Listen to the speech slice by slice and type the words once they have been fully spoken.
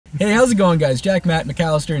Hey, how's it going, guys? Jack, Matt,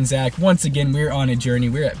 McAllister, and Zach. Once again, we're on a journey.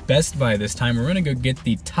 We're at Best Buy this time. We're gonna go get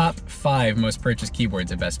the top 5 most purchased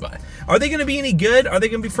keyboards at Best Buy. Are they gonna be any good? Are they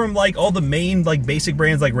gonna be from like all the main like basic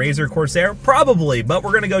brands like Razer, Corsair? Probably, but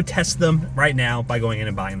we're gonna go test them right now by going in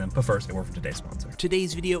and buying them. But first, a word from today's sponsor.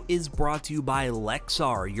 Today's video is brought to you by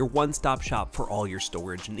Lexar, your one-stop shop for all your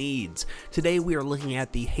storage needs. Today we are looking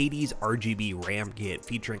at the Hades RGB RAM kit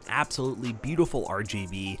featuring absolutely beautiful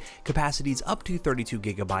RGB, capacities up to 32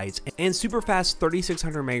 gigabytes, and super fast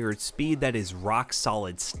 3600 MHz speed that is rock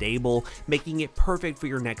solid stable, making it perfect for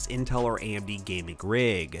your next Intel or AMD gaming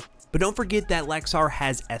rig. But don't forget that Lexar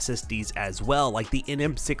has SSDs as well, like the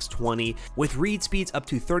NM620, with read speeds up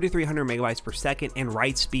to 3300 megabytes per second and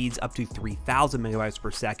write speeds up to 3000 megabytes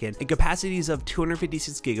per second, and capacities of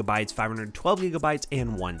 256 gigabytes, 512 gigabytes,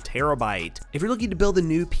 and 1 terabyte. If you're looking to build a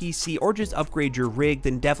new PC or just upgrade your rig,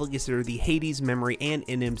 then definitely consider the Hades Memory and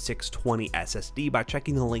NM620 SSD by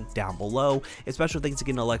checking the link down below. A special thanks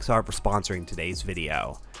again to Lexar for sponsoring today's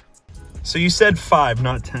video. So you said 5,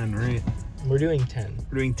 not 10, right? We're doing 10.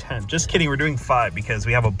 We're doing 10. Just kidding, we're doing 5 because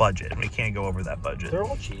we have a budget and we can't go over that budget. They're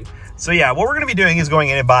all cheap. So yeah, what we're gonna be doing is going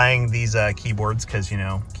in and buying these keyboards, because you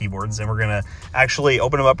know, keyboards, and we're gonna actually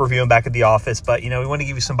open them up, review them back at the office. But you know, we want to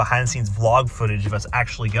give you some behind the scenes vlog footage of us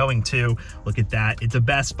actually going to look at that. It's a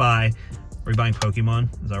Best Buy. Are we buying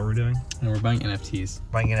Pokemon? Is that what we're doing? And we're buying NFTs.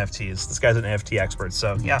 Buying NFTs. This guy's an NFT expert,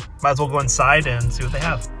 so yeah, might as well go inside and see what they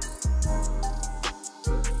have.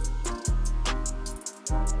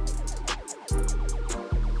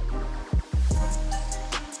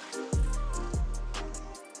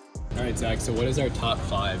 All right, Zach, so what is our top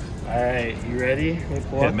 5? All right, you ready? Let me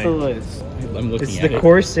pull up the list. I'm looking It's at the it.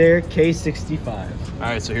 Corsair K65. All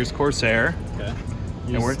right, so here's Corsair. Okay.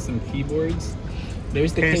 And we're- Here's some keyboards.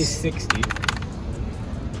 There's the K60.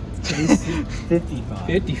 K55.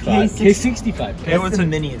 55. K65. Hey, what's That's the a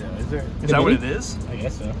mini though, is there? Is that what it is? I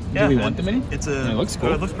guess so. Yeah. Do we want the mini? It's a. It looks cool.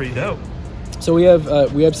 Oh, it looks pretty dope. So we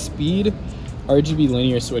have speed, RGB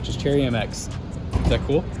linear switches, Cherry MX. Is that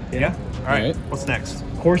cool? Yeah. All right. Alright. What's next?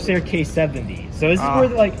 Corsair K70. So this is where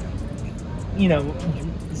like, you know,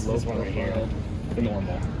 this one right here. The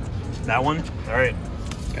normal. That one. All right.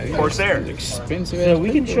 Corsair. Expensive. So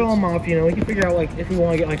we can show them off, you know, we can figure out like if we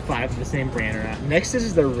want to get like 5 of the same brand or not. Next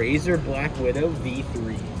is the Razer Black Widow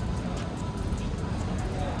V3.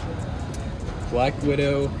 Black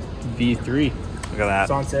Widow V3. Look at that.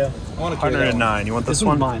 It's on sale. I want to 109. You want this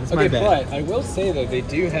one? Mine. It's Okay, my bad. but I will say that they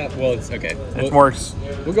do have. Well, it's okay. It works.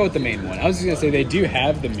 We'll go with the main one. I was just gonna say they do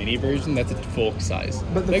have the mini version. That's a full size.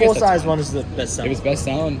 But the I guess full that's size fine. one is the best seller. If it's best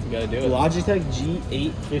selling, you gotta do it. Logitech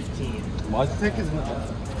G815. Logitech is not.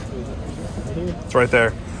 It's right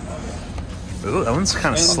there. Ooh, that one's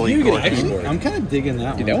kind of sleek. Actually, I'm kind of digging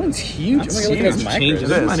that dude, one. that one's huge. That's Oh my God, look at huge. those micros. Changes.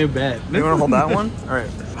 This is my new bed. You want to hold that one? All right.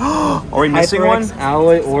 Are we missing one? HyperX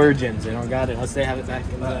Alloy Origins. They don't got it unless they have it back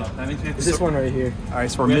in the. That means we have It's this one right here. All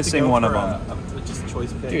right, so we're missing one of them. Just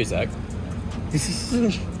choice pick. Here, Zach.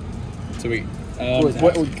 So we. is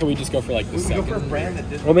What, can we just go for like the We can second? go for a brand that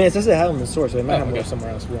did. Well, I mean, it says they have them in the store, so they might Oh, have them okay. go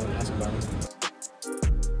somewhere else. We want to ask about them.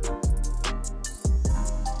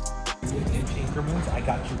 Increments. I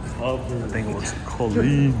got you covered. I think it looks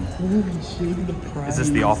clean. Holy shit, the price. Is this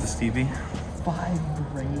the office TV?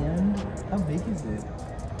 $5 grand? How big is it?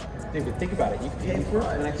 Dude, but think about it. You can pay for it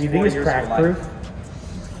for the next Do you think it's crack proof?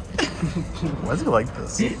 Why is it like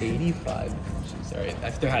this? 85. Jeez, all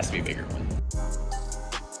right, there has to be a bigger one.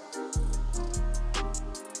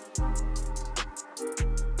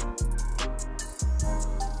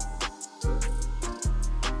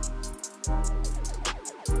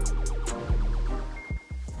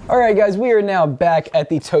 Alright guys, we are now back at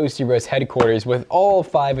the Toasty Bros headquarters with all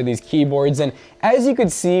 5 of these keyboards, and as you can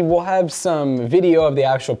see, we'll have some video of the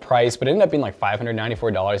actual price, but it ended up being like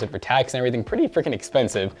 $594 after tax and everything, pretty freaking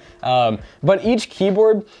expensive. But each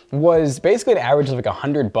keyboard was basically an average of like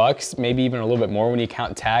 $100, maybe even a little bit more when you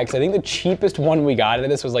count tax. I think the cheapest one we got out of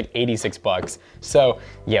this was like $86. So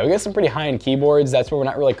yeah, we got some pretty high-end keyboards. That's why we're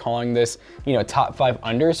not really calling this, you know, top 5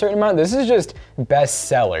 under a certain amount. This is just best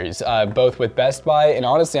sellers, both with Best Buy and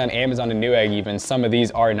honestly on Amazon and Newegg even, some of these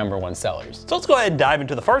are #1 sellers. So let's go ahead and dive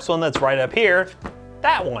into the first one that's right up here.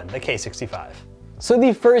 That one, the K65. So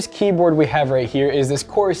the first keyboard we have right here is this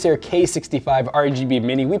Corsair K65 RGB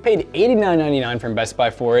Mini. We paid $89.99 from Best Buy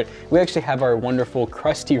for it. We actually have our wonderful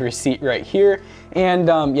crusty receipt right here. And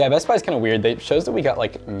yeah, Best Buy's kind of weird. It shows that we got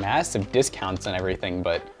like massive discounts and everything,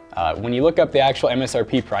 but when you look up the actual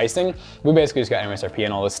MSRP pricing, we basically just got MSRP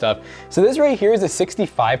and all this stuff. So this right here is a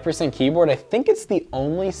 65% keyboard. I think it's the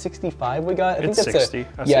only 65 we got. I think It's that's 60.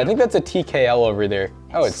 I think that's a TKL over there.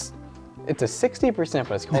 Oh, it's a 60%,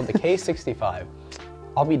 but it's called the K65.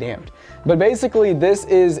 I'll be damned. But basically, this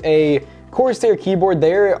is a Corsair keyboard.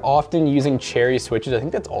 They're often using Cherry switches. I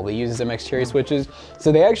think that's all they use is MX Cherry switches. So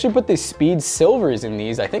they actually put the speed silvers in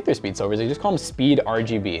these. I think they're speed silvers. They just call them speed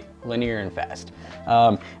RGB, linear and fast.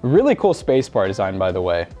 Really cool spacebar design, by the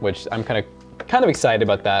way, which I'm kind of excited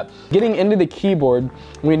about that. Getting into the keyboard,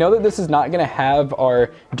 we know that this is not gonna have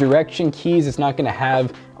our direction keys. It's not gonna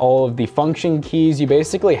have all of the function keys. You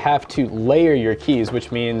basically have to layer your keys,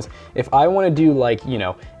 which means if I wanna do like, you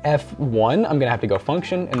know, F1, I'm gonna have to go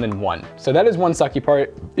function and then 1. So that is one sucky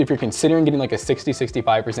part if you're considering getting like a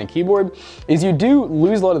 60-65% keyboard, is you do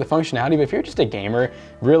lose a lot of the functionality, but if you're just a gamer,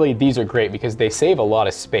 really these are great because they save a lot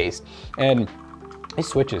of space. And these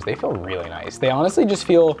switches, they feel really nice. They honestly just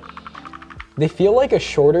feel, they feel like a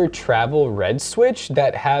shorter travel red switch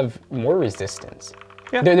that have more resistance.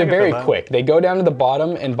 Yeah, they're very quick. They go down to the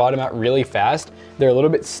bottom and bottom out really fast. They're a little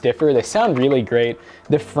bit stiffer. They sound really great.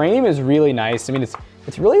 The frame is really nice. I mean,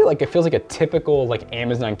 it's really like, it feels like a typical like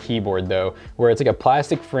Amazon keyboard though, where it's like a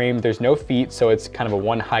plastic frame. There's no feet, so it's kind of a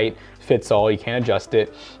one height fits all. You can't adjust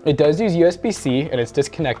it. It does use USB-C and it's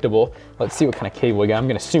disconnectable. Let's see what kind of cable we got. I'm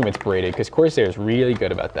gonna assume it's braided because Corsair is really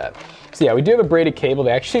good about that. So yeah, we do have a braided cable.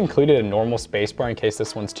 They actually included a normal spacebar in case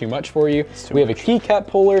this one's too much for you. We have a keycap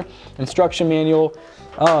puller, instruction manual.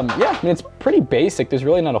 Yeah, I mean, it's pretty basic. There's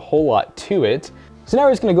really not a whole lot to it. So now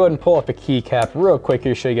we're just gonna go ahead and pull off a keycap real quick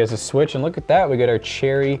here, show you guys the switch, and look at that. We got our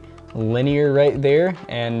Cherry linear right there,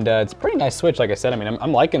 and it's a pretty nice switch, like I said. I mean,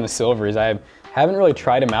 I'm liking the silvers. I haven't really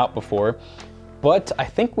tried them out before, but I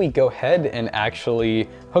think we go ahead and actually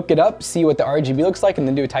hook it up, see what the RGB looks like, and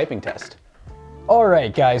then do a typing test. All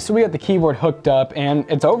right, guys, so we got the keyboard hooked up and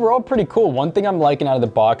it's overall pretty cool. One thing I'm liking out of the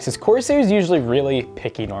box is Corsair is usually really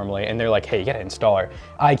picky normally, and they're like, hey, you gotta install our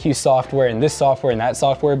IQ software and this software and that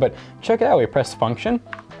software, but check it out, we press function.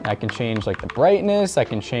 I can change like the brightness, I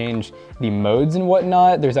can change the modes and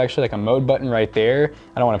whatnot. There's actually like a mode button right there.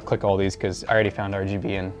 I don't want to click all these because I already found RGB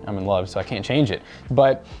and I'm in love, so I can't change it.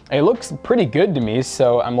 But it looks pretty good to me,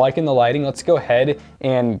 so I'm liking the lighting. Let's go ahead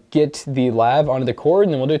and get the lav onto the cord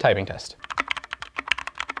and then we'll do a typing test.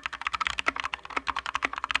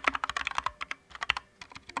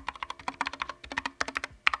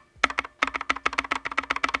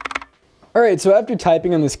 All right, so after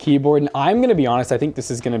typing on this keyboard, and I'm gonna be honest, I think this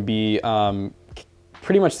is gonna be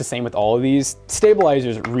pretty much the same with all of these.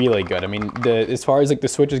 Stabilizer's really good. I mean, as far as like the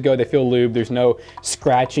switches go, they feel lubed. There's no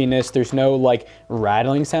scratchiness. There's no like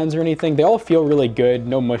rattling sounds or anything. They all feel really good,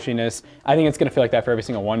 no mushiness. I think it's gonna feel like that for every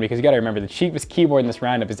single one because you gotta remember the cheapest keyboard in this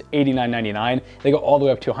roundup is $89.99. They go all the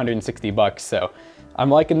way up to 160 bucks, so. I'm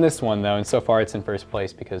liking this one though, and so far it's in first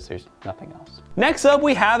place because there's nothing else. Next up,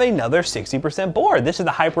 we have another 60% board. This is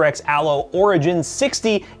the HyperX Allo Origin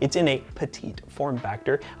 60. It's in a petite form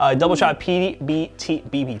factor. Double shot PPT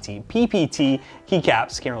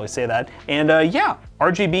keycaps, can't really say that. And yeah,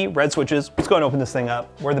 RGB, red switches. Let's go and open this thing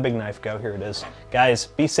up. Where'd the big knife go? Here it is. Guys,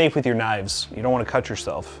 be safe with your knives. You don't want to cut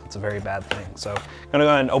yourself. It's a very bad thing. So I'm gonna go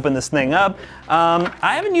ahead and open this thing up.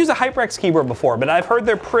 I haven't used a HyperX keyboard before, but I've heard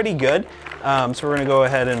they're pretty good. So we're gonna go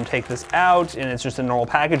ahead and take this out, and it's just in normal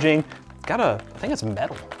packaging. I think it's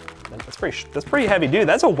metal. That's pretty heavy duty.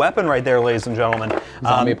 That's a weapon right there, ladies and gentlemen.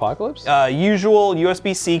 Zombie apocalypse? Usual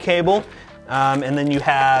USB-C cable. And then you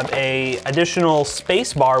have a additional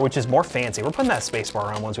space bar, which is more fancy. We're putting that space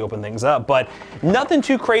bar on once we open things up, but nothing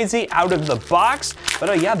too crazy out of the box.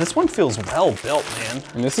 But yeah, this one feels well built, man.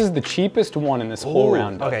 And this is the cheapest one in this whole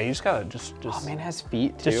round. Okay, you just gotta just. Oh man, it has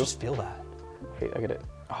feet too. Just feel that. Wait, look at it.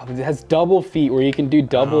 Oh, it has double feet where you can do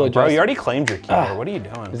double adjustment. Bro, you already claimed your keyboard. What are you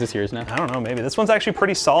doing? Is this yours now? I don't know, maybe. This one's actually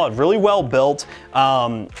pretty solid, really well built.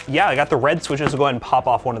 Yeah, I got the red switches. I'll go ahead and pop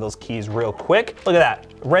off one of those keys real quick. Look at that.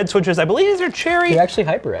 Red switches, I believe these are Cherry. They're actually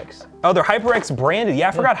HyperX. Oh, they're HyperX branded. Yeah,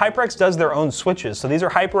 I forgot HyperX does their own switches. So these are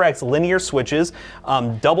HyperX linear switches,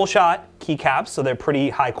 double shot keycaps, so they're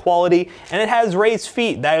pretty high quality, and it has raised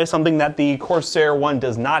feet. That is something that the Corsair one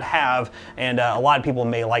does not have, and a lot of people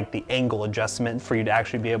may like the angle adjustment for you to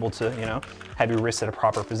actually be able to, you know, have your wrist at a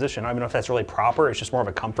proper position. I don't even know if that's really proper. It's just more of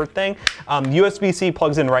a comfort thing. USB-C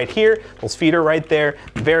plugs in right here. Those feet are right there,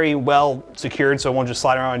 very well secured, so it won't just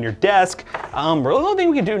slide around on your desk. Really, the only thing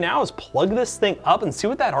we can do now is plug this thing up and see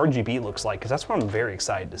what that RGB looks like, because that's what I'm very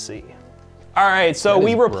excited to see. All right, so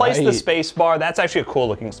we replaced the space bar. That's actually a cool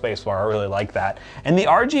looking space bar. I really like that. And the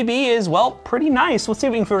RGB is, well, pretty nice. Let's see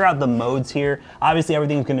if we can figure out the modes here. Obviously,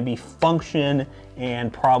 everything's gonna be function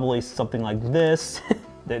and probably something like this.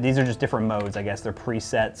 These are just different modes, I guess. They're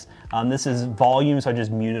presets. This is volume, so I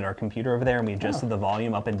just muted our computer over there and we adjusted the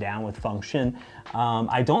volume up and down with function.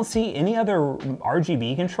 I don't see any other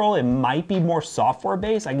RGB control. It might be more software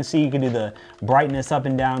based. I can see you can do the brightness up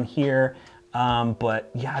and down here. But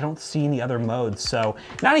yeah, I don't see any other modes. So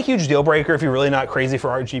not a huge deal breaker if you're really not crazy for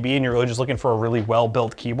RGB and you're really just looking for a really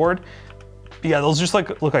well-built keyboard. But yeah, those just look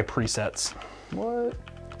like presets. What?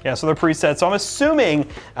 Yeah, so they're presets. So I'm assuming,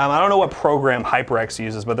 I don't know what program HyperX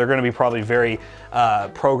uses, but they're gonna be probably very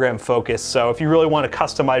program focused. So if you really want to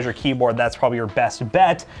customize your keyboard, that's probably your best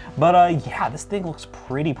bet. But yeah, this thing looks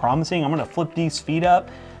pretty promising. I'm gonna flip these feet up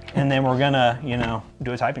and then we're gonna, you know,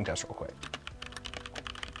 do a typing test real quick.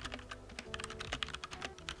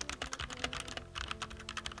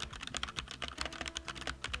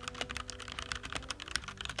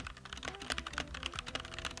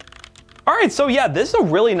 All right, so yeah, this is a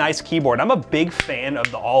really nice keyboard. I'm a big fan of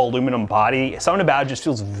the all aluminum body. Something about it just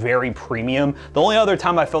feels very premium. The only other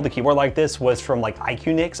time I felt a keyboard like this was from like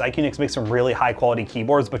IQNix. IQNix makes some really high quality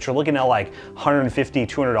keyboards, but you're looking at like $150,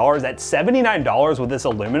 $200. At $79 with this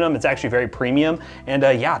aluminum, it's actually very premium. And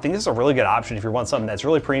yeah, I think this is a really good option if you want something that's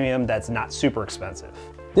really premium, that's not super expensive.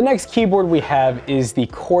 The next keyboard we have is the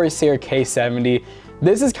Corsair K70.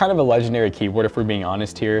 This is kind of a legendary keyboard if we're being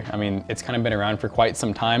honest here. I mean, it's kind of been around for quite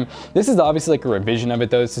some time. This is obviously like a revision of it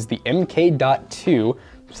though. This is the MK.2,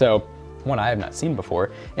 so one I have not seen before.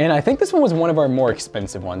 And I think this one was one of our more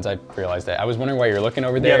expensive ones. I realized that. I was wondering why you're looking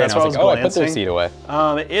over there. Yeah, that's and I was what like, I oh, I put their seat away.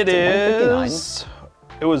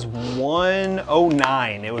 It was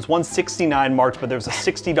 109. It was 169 March, but there was a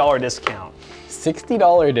 $60 discount.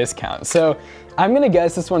 $60 discount. So I'm gonna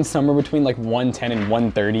guess this one's somewhere between like 110 and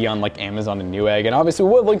 130 on like Amazon and Newegg. And obviously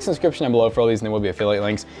we'll have links in the description down below for all these and there will be affiliate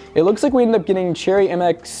links. It looks like we ended up getting Cherry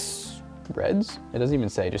MX Reds? It doesn't even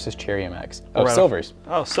say, it just says Cherry MX. Oh, right. Silvers.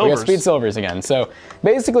 Oh, silvers. We got Speed Silvers again. So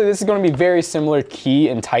basically this is gonna be very similar key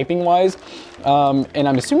and typing wise. And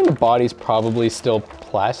I'm assuming the body's probably still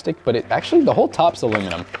plastic, but it actually, the whole top's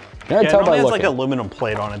aluminum. Yeah, it normally has like an aluminum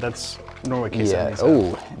plate on it. That's normally case. Yeah,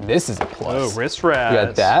 oh, this is a plus. Oh, wrist rest. We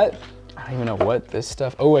got that. I don't even know what this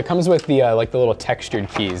stuff. Oh, it comes with the like the little textured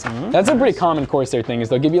keys. That's a pretty common Corsair thing is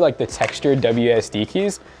they'll give you like the textured WSD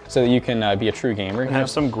keys so that you can be a true gamer. And have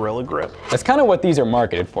some Gorilla Grip. That's kind of what these are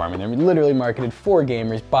marketed for. I mean, they're literally marketed for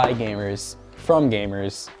gamers, by gamers, from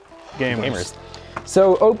gamers. Gamers.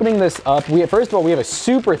 So opening this up, first of all, we have a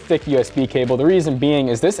super thick USB cable. The reason being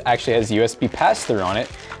is this actually has USB pass-through on it,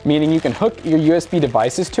 meaning you can hook your USB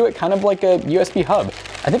devices to it, kind of like a USB hub.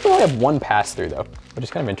 I think we only have one pass-through though, which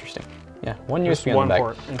is kind of interesting. Yeah, one USB on the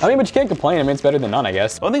back. I mean, but you can't complain. I mean, it's better than none, I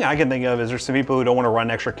guess. The one thing I can think of is there's some people who don't want to run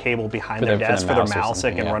an extra cable behind their desk for their mouse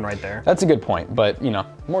that can run right there. That's a good point, but you know,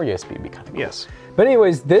 more USB would be kind of cool. Yes. But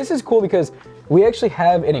anyways, this is cool because we actually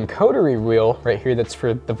have an encodery wheel right here that's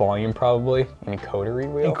for the volume probably. An encodery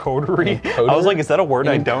wheel? Encodery? I was like, is that a word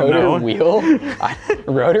I don't know? Wheel?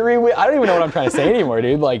 Rotary wheel? I don't even know what I'm trying to say anymore,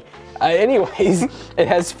 dude. Like, anyways, it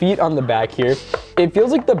has feet on the back here. It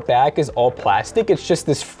feels like the back is all plastic. It's just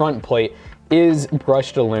this front plate is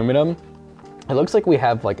brushed aluminum. It looks like we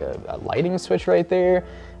have like a lighting switch right there.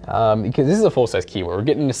 Because this is a full-size keyboard. We're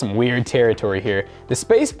getting into some weird territory here. The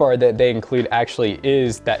space bar that they include actually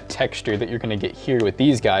is that texture that you're gonna get here with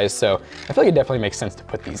these guys, so I feel like it definitely makes sense to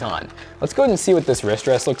put these on. Let's go ahead and see what this wrist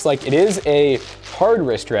rest looks like. It is a hard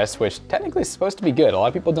wrist rest, which technically is supposed to be good. A lot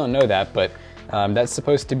of people don't know that, but that's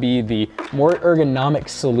supposed to be the more ergonomic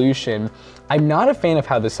solution. I'm not a fan of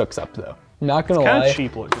how this hooks up though. Not gonna lie. Kind of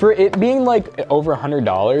cheap looking. For it being like over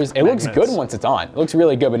 $100, it looks good once it's on. It looks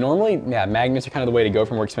really good, but normally, yeah, magnets are kind of the way to go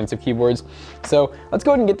for more expensive keyboards. So let's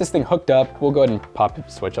go ahead and get this thing hooked up. We'll go ahead and pop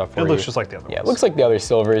the switch off for you. It looks just like the other ones. Yeah, it looks like the other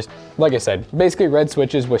silvers. Like I said, basically red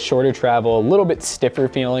switches with shorter travel, a little bit stiffer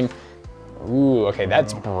feeling. Ooh, okay,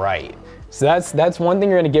 that's bright. So that's one thing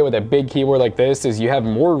you're gonna get with a big keyboard like this is you have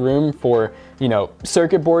more room for, you know,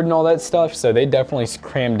 circuit board and all that stuff. So they definitely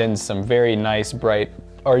crammed in some very nice, bright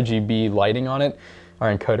RGB lighting on it.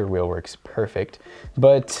 Our encoder wheel works perfect.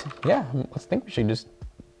 But yeah, let's think we should just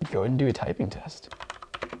go ahead and do a typing test.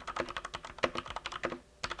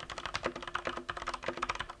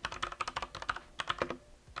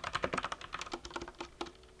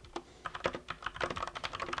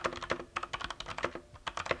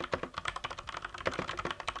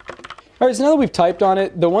 All right, so now that we've typed on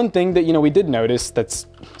it, the one thing that, you know, we did notice that's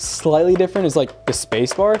slightly different is like the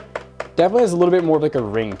space bar. Definitely has a little bit more of like a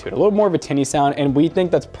ring to it, a little more of a tinny sound, and we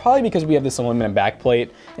think that's probably because we have this aluminum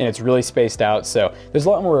backplate and it's really spaced out, so there's a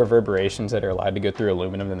lot more reverberations that are allowed to go through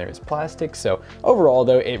aluminum than there is plastic. So overall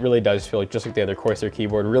though, it really does feel like just like the other Corsair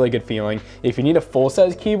keyboard, really good feeling. If you need a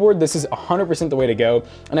full-size keyboard, this is 100% the way to go,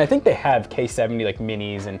 and I think they have K70 like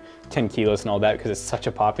minis and 10 kilos and all that because it's such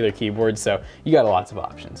a popular keyboard, so you got lots of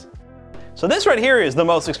options. So this right here is the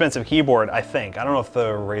most expensive keyboard, I think. I don't know if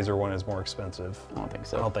the Razer one is more expensive. I don't think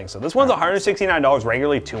so. I don't think so. This one's $169,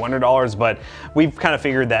 regularly $200, but we've kind of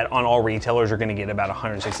figured that on all retailers, you're gonna get about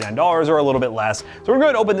 $169 or a little bit less. So we're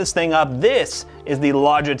going to open this thing up. This is the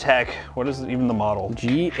Logitech, what is even the model?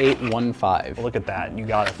 G815. Look at that, you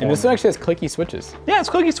got it. And this one actually has clicky switches. Yeah, it's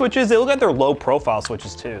clicky switches. They look like they're low profile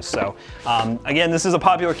switches too. So again, this is a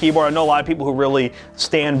popular keyboard. I know a lot of people who really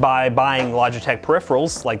stand by buying Logitech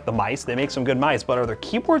peripherals, like the mice. They make some good mice, but are their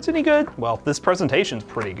keyboards any good? Well, this presentation's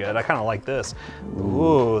pretty good. I kind of like this.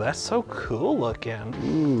 Ooh, that's so cool looking.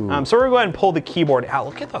 So we're gonna go ahead and pull the keyboard out.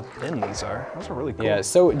 Look at how thin these are. Those are really cool. Yeah,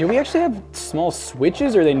 so do we actually have small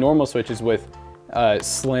switches, or are they normal switches with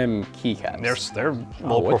slim keycaps? They're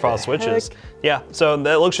low profile switches. Yeah, so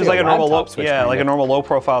that looks just like a normal low, like a normal low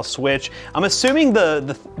profile switch. I'm assuming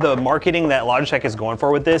the marketing that Logitech is going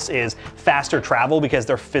for with this is faster travel because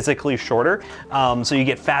they're physically shorter. So you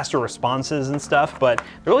get faster responses and stuff, but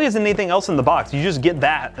there really isn't anything else in the box. You just get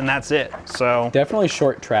that and that's it. So definitely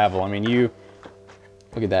short travel. I mean,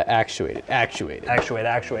 look at that, actuated. Actuate.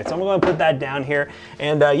 So I'm going to put that down here.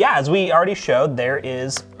 And yeah, as we already showed, there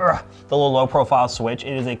is the little low profile switch.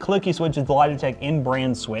 It is a clicky switch. It's the Logitech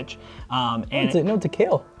in-brand switch. No, it's a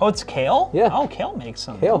Kale. Oh, it's Kale? Yeah. Oh, Kale makes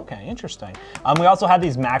some. Kale. Okay, interesting. We also have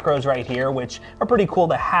these macros right here, which are pretty cool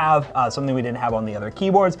to have, something we didn't have on the other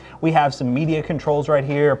keyboards. We have some media controls right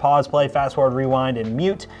here, pause, play, fast forward, rewind, and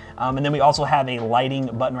mute. And then we also have a lighting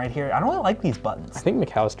button right here. I don't really like these buttons. I think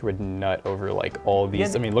McAllister would nut over like all these. Yeah,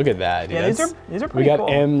 I mean, look at that. Dude. Yeah, these are pretty cool.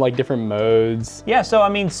 We got like different modes. Yeah, so I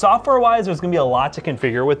mean, software-wise, there's gonna be a lot to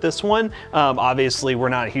configure with this one. Obviously, we're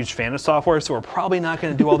not a huge fan of software, so we're probably not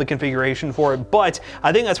gonna do all the configuration for it, but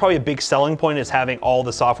I think that's probably a big selling point is having all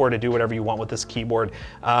the software to do whatever you want with this keyboard.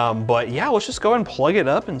 But yeah, let's just go ahead and plug it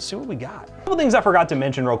up and see what we got. A couple things I forgot to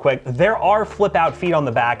mention real quick. There are flip out feet on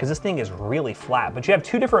the back because this thing is really flat, but you have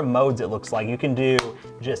two different modes it looks like. You can do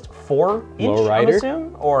just 4 inch, I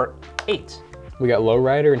assume, or 8. We got low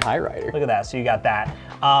rider and high rider. Look at that, so you got that.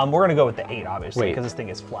 We're gonna go with the 8, obviously, because this thing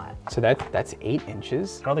is flat. So that's 8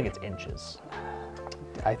 inches? I don't think it's inches.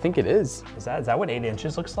 I think it is. Is that what 8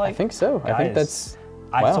 inches looks like? I think so. Guys, I think that's,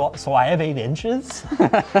 wow. So I have 8 inches?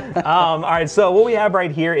 All right, so what we have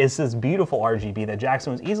right here is this beautiful RGB that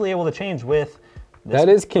Jackson was easily able to change with this. That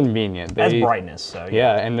is convenient. That's brightness, so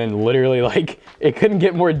yeah. And then literally like, it couldn't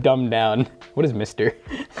get more dumbed down. What is Mister?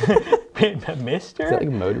 Mister? Is that like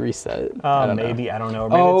a mode reset? Maybe, I don't know.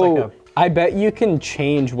 Maybe it's like a... I bet you can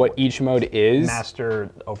change what each mode is.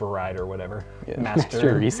 Master override or whatever. Yeah,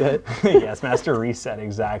 master reset. Yes, master reset,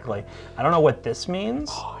 exactly. I don't know what this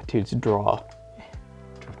means. Oh, dude, it's draw.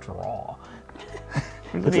 Draw.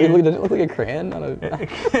 Does it look like a crayon?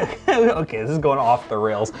 Okay, this is going off the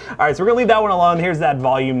rails. All right, so we're gonna leave that one alone. Here's that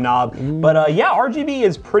volume knob. But yeah, RGB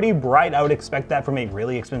is pretty bright. I would expect that from a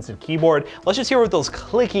really expensive keyboard. Let's just hear what those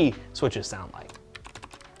clicky switches sound like.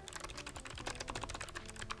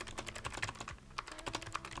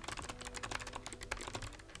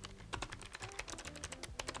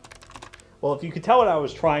 Well, if you could tell what I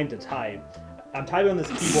was trying to type, I'm typing on this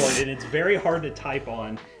keyboard and it's very hard to type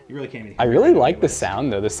on. You really can't even hear I really like the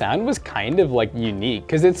sound though. The sound was kind of like unique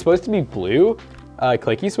because it's supposed to be blue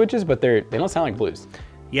clicky switches, but they don't sound like blues.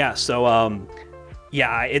 Yeah, so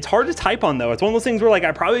yeah, it's hard to type on though. It's one of those things where like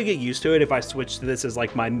I probably get used to it if I switch to this as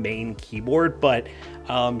like my main keyboard, but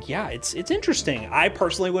yeah, it's interesting. I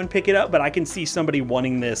personally wouldn't pick it up, but I can see somebody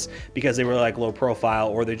wanting this because they really like low profile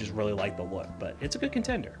or they just really like the look, but it's a good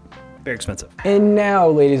contender. Very expensive. And now,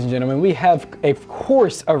 ladies and gentlemen, we have, of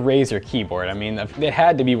course, a Razer keyboard. I mean, it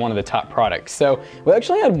had to be one of the top products. So we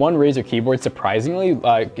actually had one Razer keyboard, surprisingly.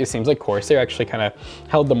 It seems like Corsair actually kind of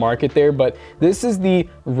held the market there, but this is the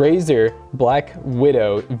Razer Black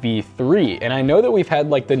Widow V3. And I know that we've had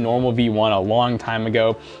like the normal V1 a long time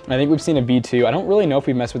ago. I think we've seen a V2. I don't really know if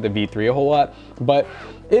we've messed with the V3 a whole lot, but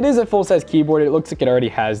it is a full-size keyboard. It looks like it already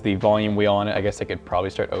has the volume wheel on it. I guess I could probably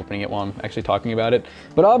start opening it while I'm actually talking about it.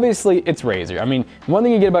 But obviously, it's Razer. I mean, one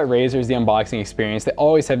thing you get about Razer is the unboxing experience. They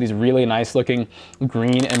always have these really nice looking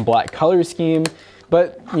green and black color scheme.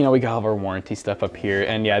 But, you know, we got all of our warranty stuff up here.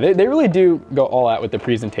 And yeah, they really do go all out with the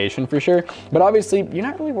presentation for sure. But obviously, you're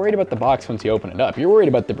not really worried about the box once you open it up. You're worried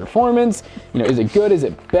about the performance. You know, is it good? Is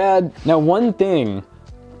it bad? Now, one thing,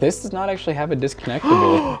 this does not actually have a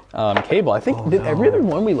disconnectable cable. I think, did every other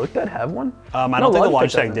one we looked at have one? I don't think the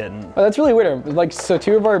Logitech didn't. Oh, that's really weird. Like, so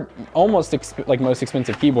two of our almost most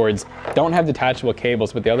expensive keyboards don't have detachable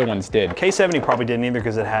cables, but the other ones did. K70 probably didn't either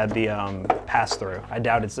because it had the pass-through. I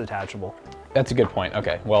doubt it's detachable. That's a good point.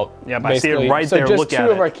 Okay, well, yeah, I see it right so there. Just look at it.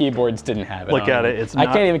 two of our keyboards didn't have it. Look at it. It's not...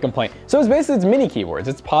 I can't even complain. So it's basically mini keyboards.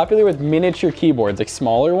 It's popular with miniature keyboards, like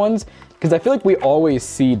smaller ones, because I feel like we always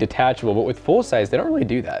see detachable, but with full size, they don't really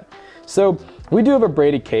do that. So we do have a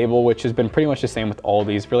braided cable, which has been pretty much the same with all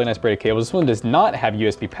these really nice braided cables. This one does not have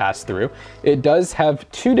USB pass through. It does have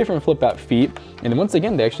 2 different flip out feet. And then once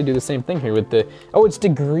again, they actually do the same thing here with the, oh, it's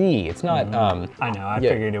degree. It's not, I know, I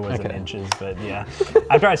figured it was in inches, but yeah.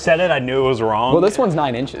 After I said it, I knew it was wrong. Well, this one's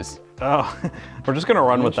 9 inches. Oh, we're just gonna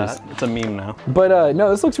run with that. It's a meme now. But no,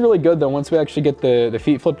 this looks really good though. Once we actually get the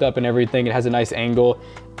feet flipped up and everything, it has a nice angle.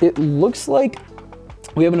 It looks like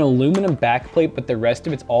we have an aluminum backplate, but the rest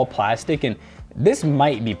of it's all plastic, and this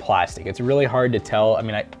might be plastic. It's really hard to tell. I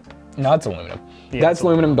mean, no, it's aluminum. Yeah, that's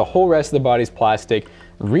aluminum. The whole rest of the body's plastic.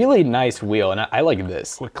 Really nice wheel, and I like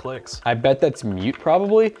this. What clicks? I bet that's mute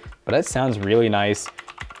probably, but that sounds really nice.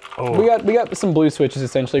 Oh. We got some blue switches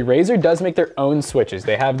essentially. Razer does make their own switches.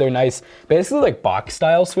 They have their nice, basically like box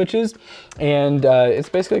style switches, and it's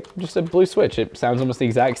basically just a blue switch. It sounds almost the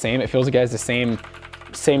exact same. It feels like it has the same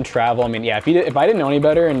travel. I mean, yeah, if I didn't know any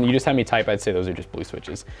better and you just had me type, I'd say those are just blue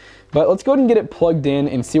switches. But let's go ahead and get it plugged in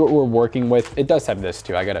and see what we're working with. It does have this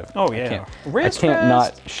too. I gotta, oh yeah, I can't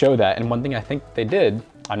not show that. And one thing I think they did,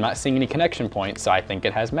 I'm not seeing any connection points, so I think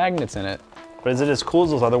it has magnets in it. But is it as cool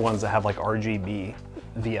as those other ones that have like RGB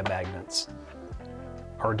via magnets?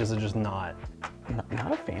 Or does it just not?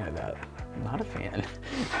 Not a fan of that. Not a fan.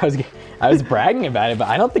 I was bragging about it, but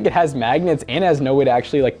I don't think it has magnets and has no way to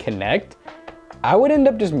actually like connect. I would end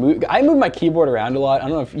up just I move my keyboard around a lot. I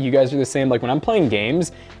don't know if you guys are the same. Like when I'm playing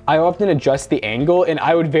games, I often adjust the angle and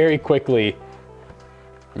I would very quickly,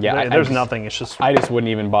 yeah. There's nothing, it's just. I just wouldn't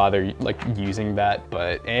even bother like using that.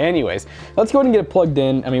 But anyways, let's go ahead and get it plugged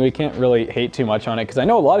in. I mean, we can't really hate too much on it because I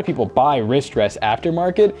know a lot of people buy wrist rests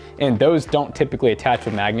aftermarket and those don't typically attach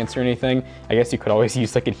with magnets or anything. I guess you could always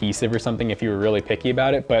use like adhesive or something if you were really picky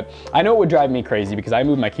about it. But I know it would drive me crazy because I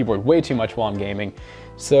move my keyboard way too much while I'm gaming.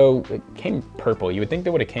 So it came purple. You would think they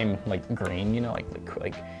would have came like green, you know,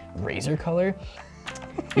 like Razer color.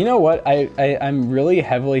 You know what? I'm really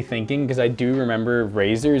heavily thinking because I do remember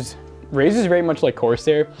Razer's very much like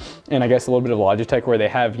Corsair, and I guess a little bit of Logitech where they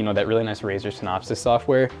have, you know, that really nice Razer Synopsys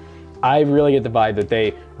software. I really get the vibe that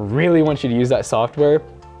they really want you to use that software.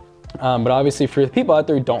 But obviously for the people out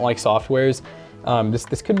there who don't like softwares,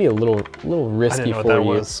 this could be a little risky for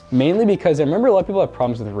you. Mainly because I remember a lot of people have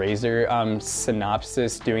problems with Razer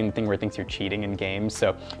Synopsys doing the thing where it thinks you're cheating in games.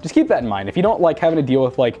 So just keep that in mind. If you don't like having to deal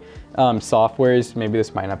with like softwares, maybe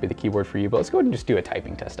this might not be the keyboard for you, but let's go ahead and just do a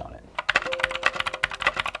typing test on it.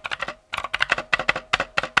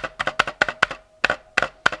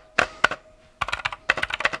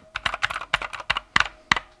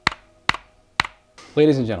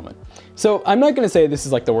 Ladies and gentlemen, so I'm not gonna say this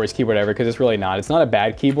is like the worst keyboard ever because it's really not. It's not a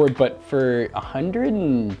bad keyboard, but for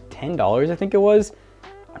 $110, I think it was,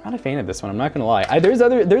 I'm not a fan of this one, I'm not gonna lie.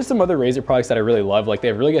 There's some other Razer products that I really love, like they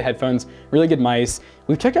have really good headphones, really good mice.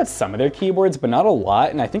 We've checked out some of their keyboards, but not a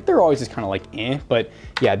lot, and I think they're always just kind of like eh, but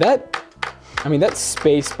yeah, that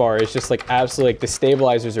space bar is just like absolutely, like the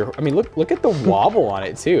stabilizers are, I mean, look at the wobble on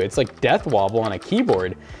it too. It's like death wobble on a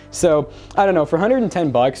keyboard. So I don't know, for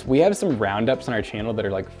 110 bucks, we have some roundups on our channel that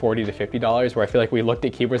are like $40 to $50 where I feel like we looked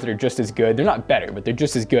at keyboards that are just as good. They're not better, but they're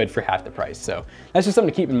just as good for half the price. So that's just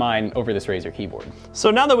something to keep in mind over this Razer keyboard.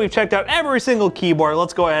 So now that we've checked out every single keyboard,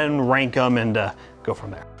 let's go ahead and rank them and go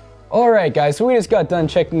from there. All right, guys, so we just got done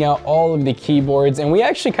checking out all of the keyboards and we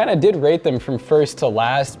actually kind of did rate them from first to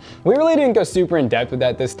last. We really didn't go super in depth with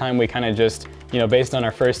that this time. We kind of just, you know, based on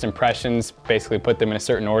our first impressions, basically put them in a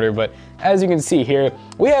certain order. But as you can see here,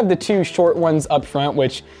 we have the 2 short ones up front,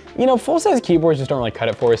 which, you know, full-size keyboards just don't really cut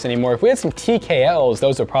it for us anymore. If we had some TKLs,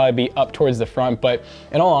 those would probably be up towards the front. But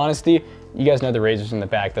in all honesty, you guys know the Razers in the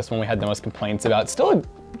back. That's when we had the most complaints about. It's still a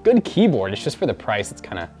good keyboard. It's just for the price, it's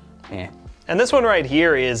kind of eh. And this one right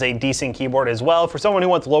here is a decent keyboard as well. For someone who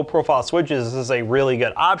wants low profile switches, this is a really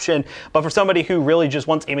good option. But for somebody who really just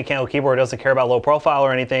wants a mechanical keyboard, doesn't care about low profile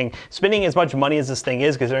or anything, spending as much money as this thing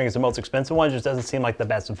is, considering it's the most expensive one, just doesn't seem like the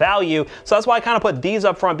best value. So that's why I kind of put these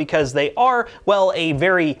up front, because they are, well, a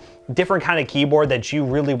very different kind of keyboard that you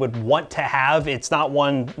really would want to have. It's not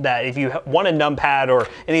one that if you want a numpad or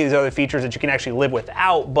any of these other features that you can actually live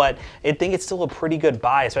without, but I think it's still a pretty good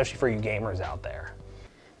buy, especially for you gamers out there.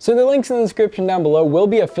 So the links in the description down below will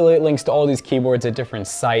be affiliate links to all these keyboards at different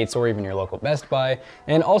sites or even your local Best Buy.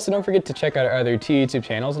 And also don't forget to check out our other 2 YouTube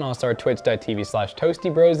channels and also our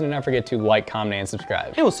twitch.tv/toastybros, and don't forget to like, comment, and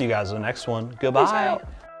subscribe. And we'll see you guys in the next one. Goodbye.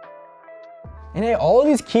 And hey, all of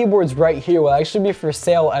these keyboards right here will actually be for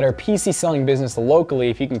sale at our PC selling business locally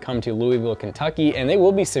if you can come to Louisville, Kentucky, and they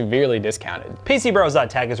will be severely discounted.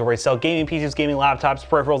 PCBros.tech is where we sell gaming PCs, gaming laptops,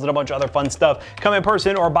 peripherals, and a bunch of other fun stuff. Come in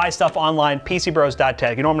person or buy stuff online,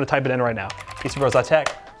 PCBros.tech. You know I'm gonna type it in right now,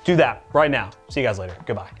 PCBros.tech. Do that right now. See you guys later,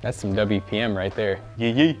 goodbye. That's some WPM right there.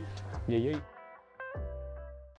 Yee yee. Yeah, yeah.